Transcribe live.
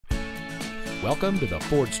Welcome to the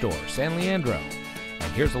Ford Store, San Leandro.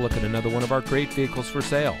 And here's a look at another one of our great vehicles for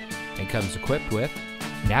sale. And comes equipped with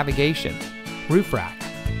navigation, roof rack,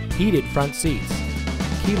 heated front seats,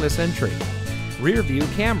 keyless entry, rear view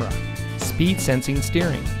camera, speed sensing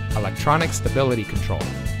steering, electronic stability control,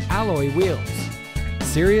 alloy wheels,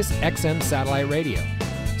 Sirius XM satellite radio,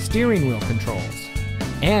 steering wheel controls,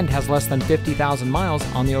 and has less than 50,000 miles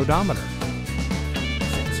on the odometer.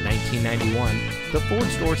 Since 1991, the Ford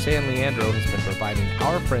Store San Leandro has been providing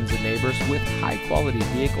our friends and neighbors with high-quality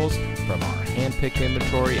vehicles from our hand-picked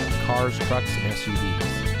inventory of cars, trucks, and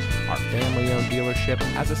SUVs. Our family-owned dealership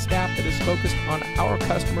has a staff that is focused on our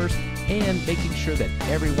customers and making sure that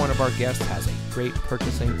every one of our guests has a great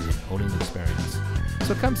purchasing and owning experience.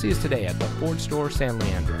 So come see us today at the Ford Store San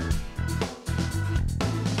Leandro.